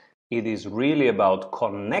It is really about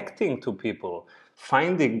connecting to people,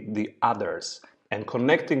 finding the others, and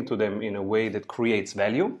connecting to them in a way that creates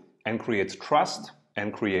value and creates trust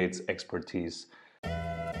and creates expertise.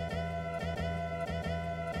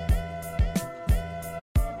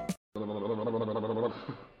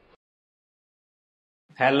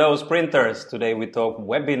 Hello sprinters, today we talk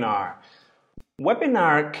webinar.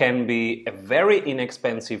 Webinar can be a very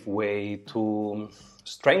inexpensive way to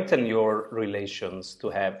strengthen your relations, to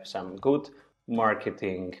have some good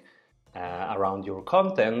marketing around your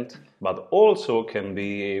content, but also can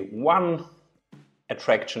be one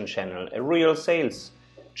attraction channel, a real sales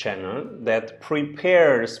channel that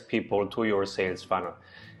prepares people to your sales funnel.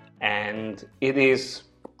 And it is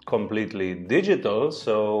completely digital,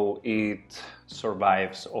 so it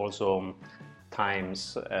survives also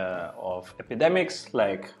times of epidemics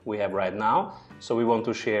like we have right now. So we want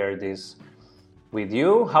to share this with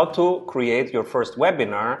you, how to create your first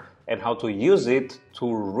webinar and how to use it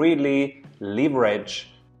to really leverage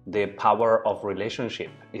the power of relationship.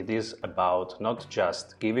 It is about not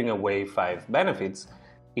just giving away 5 benefits,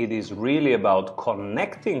 it is really about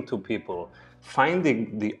connecting to people,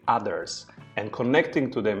 finding the others and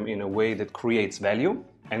connecting to them in a way that creates value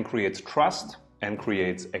and creates trust and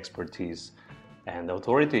creates expertise and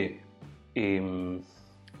authority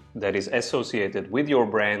that is associated with your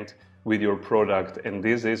brand, with your product, and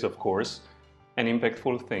this is, of course, an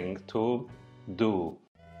impactful thing to do.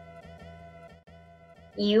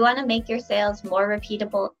 You want to make your sales more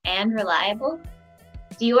repeatable and reliable?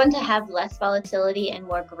 Do you want to have less volatility and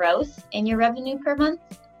more growth in your revenue per month?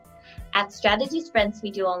 At Strategy Sprints, we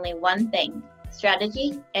do only one thing: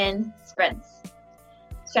 strategy in sprints.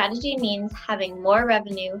 Strategy means having more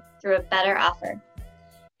revenue through a better offer.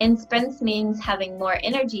 In sprints means having more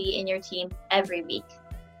energy in your team every week.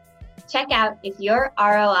 Check out if your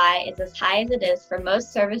ROI is as high as it is for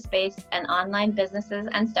most service-based and online businesses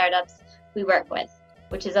and startups we work with,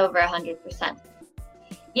 which is over 100%.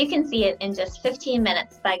 You can see it in just 15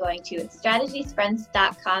 minutes by going to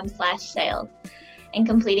strategysprints.com/sales and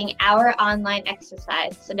completing our online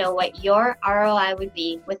exercise to know what your ROI would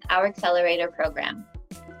be with our accelerator program.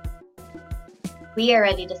 We are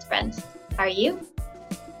ready to sprint. Are you?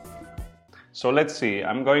 So let's see,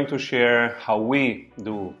 I'm going to share how we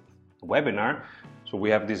do a webinar. So we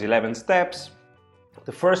have these 11 steps.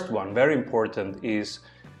 The first one, very important, is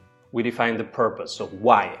we define the purpose. So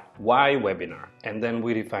why webinar? And then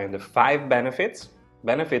we define the 5 benefits.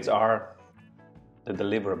 Benefits are the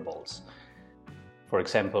deliverables. For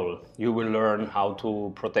example, you will learn how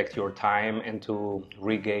to protect your time and to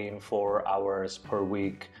regain 4 hours per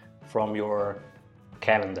week from your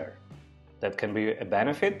calendar. That can be a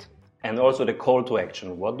benefit. And also the call to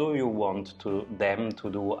action. What do you want them to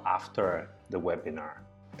do after the webinar?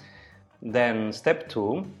 Then step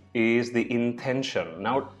 2 is the intention.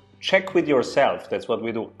 Now check with yourself. That's what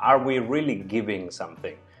we do. Are we really giving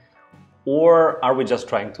something? Or are we just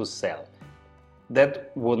trying to sell?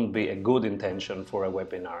 That wouldn't be a good intention for a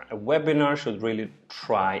webinar. A webinar should really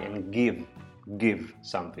try and give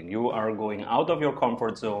something. You are going out of your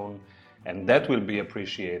comfort zone, and that will be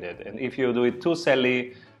appreciated. And if you do it too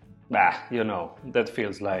silly, that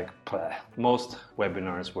feels like most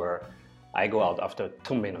webinars where I go out after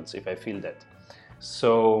 2 minutes if I feel that.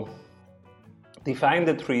 So define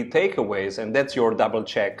the 3 takeaways, and that's your double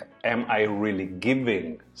check. Am I really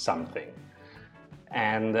giving something?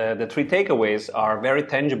 And the 3 takeaways are very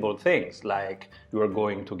tangible things, like you are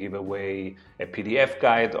going to give away a PDF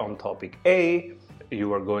guide on topic A,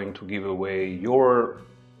 you are going to give away your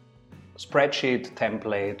spreadsheet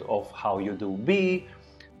template of how you do B.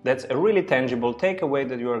 That's a really tangible takeaway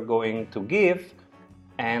that you are going to give,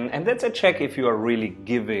 and that's a check if you are really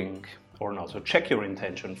giving or not. So check your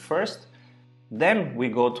intention first, then we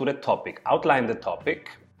go to the topic, outline the topic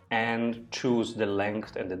and choose the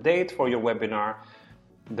length and the date for your webinar.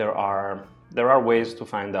 There are ways to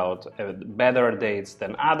find out better dates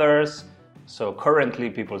than others. So currently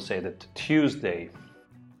people say that Tuesday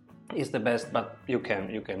is the best, but you can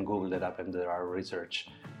Google that up, and there are research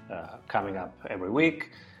coming up every week.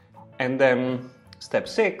 And then step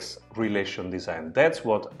 6, relation design. That's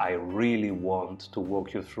what I really want to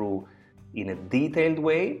walk you through in a detailed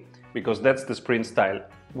way, because that's the sprint style.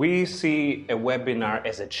 We see a webinar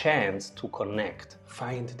as a chance to connect,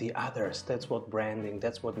 find the others. That's what branding,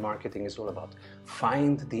 that's what marketing is all about.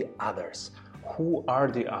 Find the others. Who are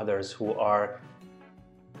the others who are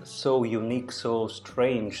so unique, so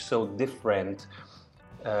strange, so different,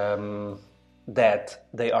 that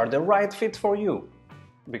they are the right fit for you?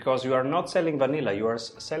 because you are not selling vanilla, you are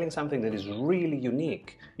selling something that is really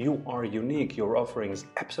unique. You are unique, your offering is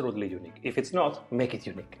absolutely unique. If it's not, make it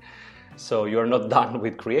unique. So you're not done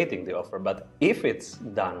with creating the offer, but if it's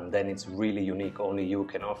done, then it's really unique, only you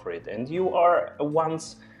can offer it. And you are a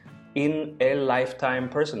once in a lifetime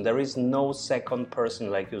person. There is no second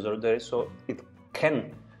person like you, so it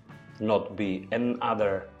can not be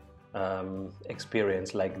another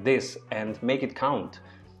experience like this, and make it count.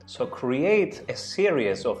 So create a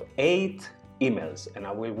series of 8 emails, and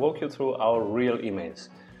I will walk you through our real emails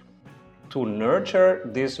to nurture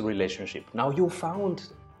this relationship. Now you found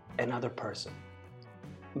another person.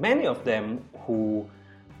 Many of them who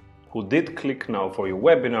did click now for your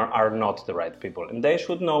webinar are not the right people, and they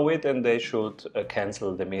should know it, and they should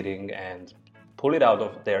cancel the meeting and pull it out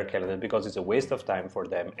of their calendar, because it's a waste of time for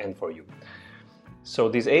them and for you. So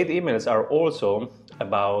these 8 emails are also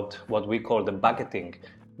about what we call the bucketing,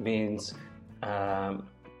 means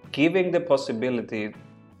giving the possibility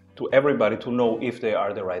to everybody to know if they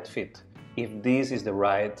are the right fit, if this is the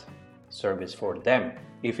right service for them,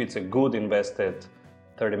 if it's a good invested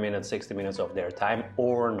 30 minutes, 60 minutes of their time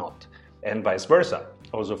or not, and vice versa,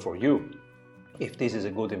 also for you, if this is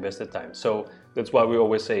a good invested time. So that's why we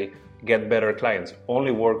always say, get better clients.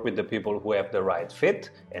 Only work with the people who have the right fit,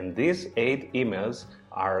 and these 8 emails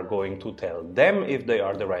are going to tell them if they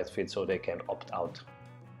are the right fit, so they can opt out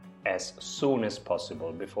as soon as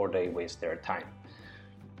possible before they waste their time.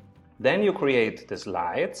 Then you create the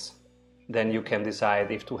slides. Then you can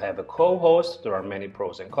decide if to have a co-host. There are many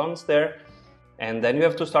pros and cons there. And then you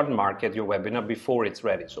have to start market your webinar before it's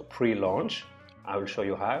ready. So pre-launch, I will show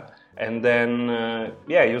you how. And then,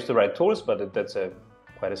 use the right tools, but that's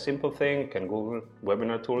quite a simple thing. You can Google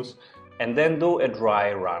webinar tools. And then do a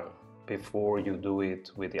dry run. Before you do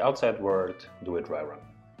it with the outside world, do a dry run.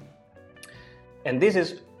 And this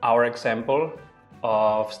is our example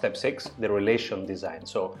of step 6, the relation design.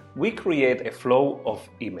 So we create a flow of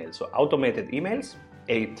emails, so automated emails,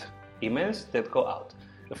 8 emails that go out.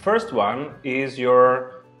 The first one is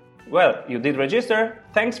you did register,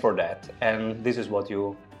 thanks for that, and this is what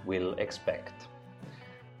you will expect.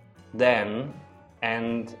 Then,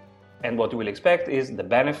 and what you will expect is the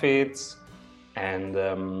benefits,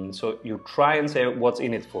 and so you try and say what's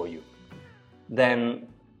in it for you. Then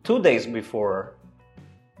 2 days before,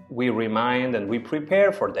 we remind and we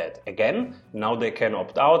prepare for that. Again, now they can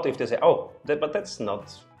opt out if they say, but that's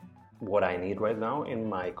not what I need right now in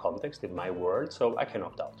my context, in my world, so I can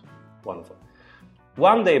opt out. Wonderful.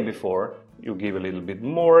 1 day before, you give a little bit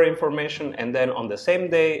more information, and then on the same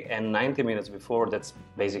day and 90 minutes before, that's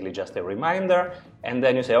basically just a reminder, and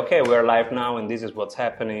then you say, okay, we're live now, and this is what's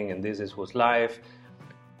happening, and this is who's live.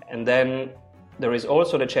 And then there is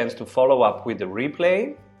also the chance to follow up with the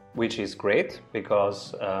replay, which is great,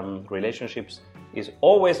 because relationships is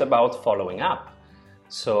always about following up.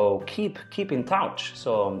 So keep in touch.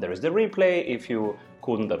 So there is the replay if you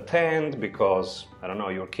couldn't attend because, I don't know,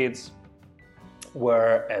 your kids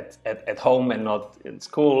were at home and not in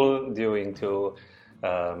school due to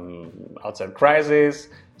outside crisis.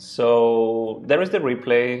 So there is the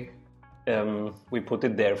replay. We put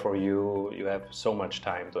it there for you. You have so much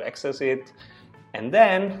time to access it. And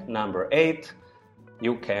then number 8,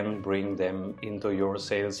 you can bring them into your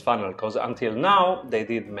sales funnel, because until now they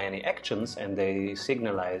did many actions and they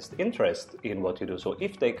signalized interest in what you do. So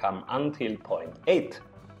if they come until point 8,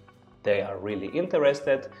 they are really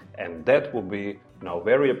interested, and that will be now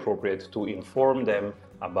very appropriate to inform them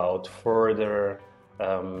about further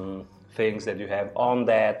things that you have on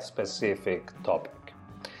that specific topic.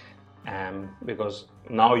 Because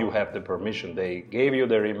now you have the permission. They gave you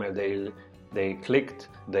their email, they clicked,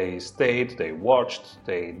 they stayed, they watched,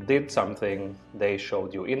 they did something, they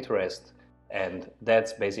showed you interest, and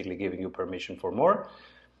that's basically giving you permission for more.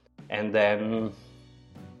 And then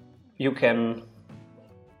you can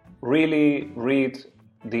really read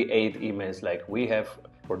the 8 emails like we have.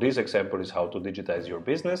 For this example is how to digitize your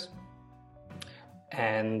business.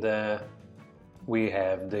 And we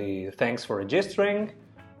have the thanks for registering,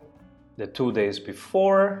 the 2 days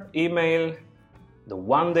before email, the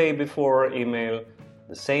 1 day before email,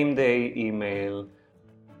 the same day email,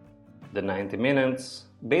 the 90 minutes.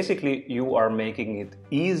 Basically, you are making it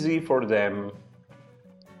easy for them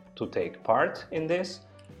to take part in this.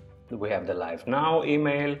 We have the Live Now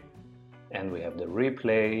email, and we have the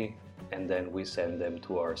replay, and then we send them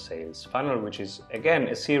to our sales funnel, which is, again,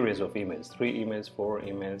 a series of emails, 3 emails, 4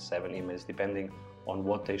 emails, 7 emails, depending on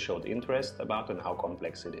what they showed interest about and how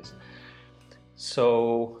complex it is.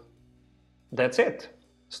 So that's it.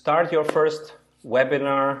 Start your first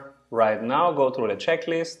webinar right now. Go through the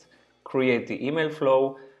checklist, create the email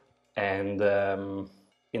flow, and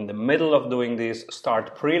in the middle of doing this,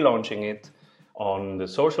 start pre-launching it on the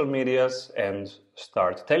social medias and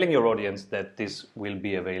start telling your audience that this will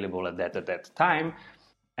be available at that time.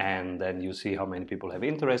 And then you see how many people have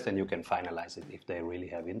interest, and you can finalize it if they really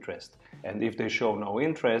have interest. And if they show no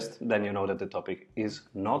interest, then you know that the topic is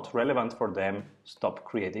not relevant for them. Stop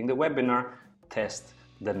creating the webinar, test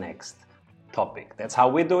the next topic. That's how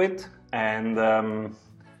we do it. And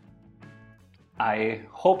I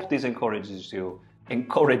hope this encourages you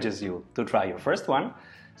to try your first one.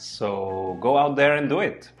 So go out there and do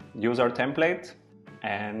it. Use our template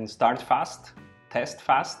and start fast, test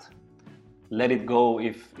fast. Let it go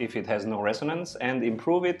if it has no resonance, and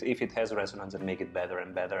improve it if it has resonance, and make it better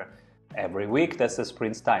and better every week. That's the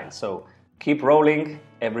sprint style. So keep rolling,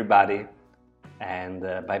 everybody, and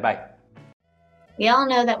bye-bye. We all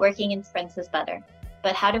know that working in sprints is better,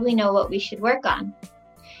 but how do we know what we should work on?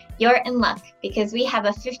 You're in luck, because we have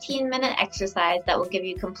a 15-minute exercise that will give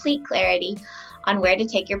you complete clarity on where to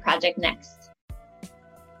take your project next.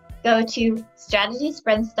 Go to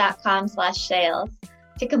strategysprints.com/sales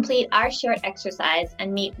to complete our short exercise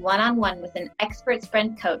and meet one-on-one with an expert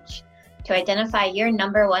sprint coach to identify your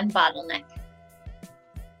number one bottleneck.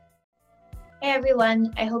 Hey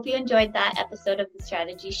everyone, I hope you enjoyed that episode of The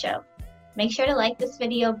Strategy Show. Make sure to like this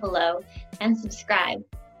video below and subscribe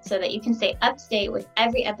so that you can stay up to date with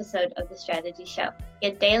every episode of The Strategy Show.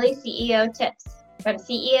 Get daily CEO tips from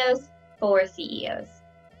CEOs for CEOs.